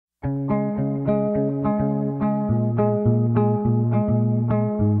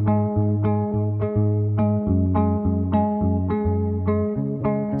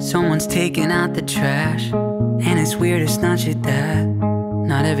Someone's taking out the trash, and it's weird, it's not your dad.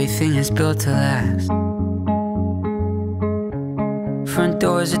 Not everything is built to last. Front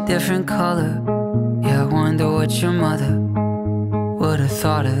door's a different color. Yeah, I wonder what your mother would've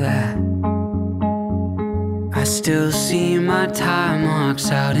thought of that. I still see my tire marks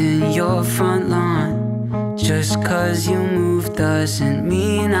out in your front lawn. Just 'cause you moved doesn't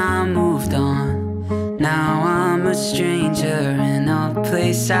mean I moved on. Now I'm a stranger in a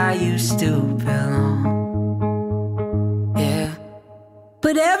place I used to belong. Yeah.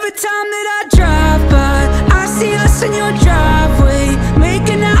 But every time that I drive by, I see us in your driveway,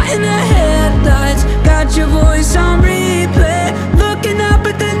 making out in the headlights. Got your voice on replay, looking up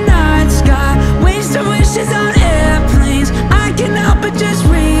at the night sky, wasting wishes on airplanes. I can't help but just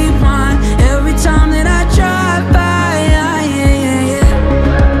rewind every time that I drive by. Yeah, yeah, yeah, yeah.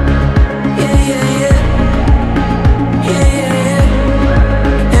 Yeah, yeah, yeah. Yeah, yeah,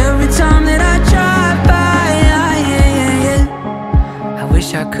 yeah. Every time that I drive by. Yeah, yeah, yeah, yeah. I wish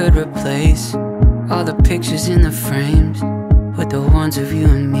I could replace all the pictures in the frames with the ones of you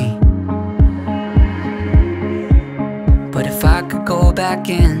and me. But if I could go back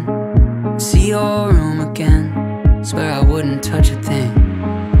in and see your room again, swear I wouldn't touch a thing.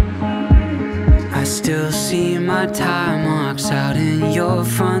 I still see my tire marks out in your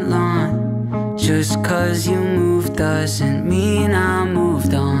front lawn. Just 'cause you moved doesn't mean I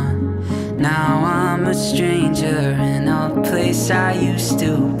moved on. Now I'm a stranger in a place I used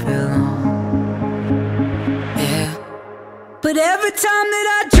to belong. Yeah. But every time that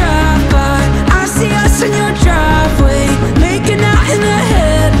I drive by, I see us in your driveway, making out in the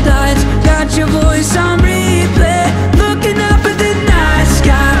headlights. Got your voice on replay, looking up at the night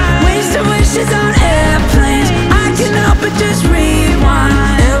sky, wasting wishes on airplanes. I can't help but just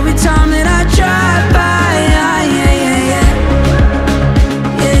rewind every time that I drive by. Yeah, yeah, yeah, yeah.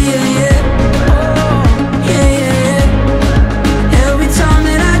 Yeah, yeah, yeah. Yeah, yeah, yeah. Every time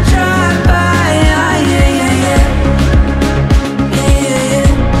that I drive by. Yeah, yeah, yeah, yeah. Yeah, yeah, yeah.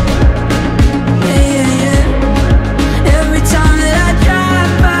 Yeah, yeah, yeah. Every time that I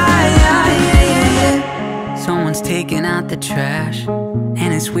drive by. Yeah, yeah, yeah, yeah. Someone's taking out the trash, and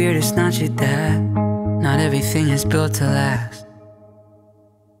it's weird, it's not your dad. Not everything is built to last.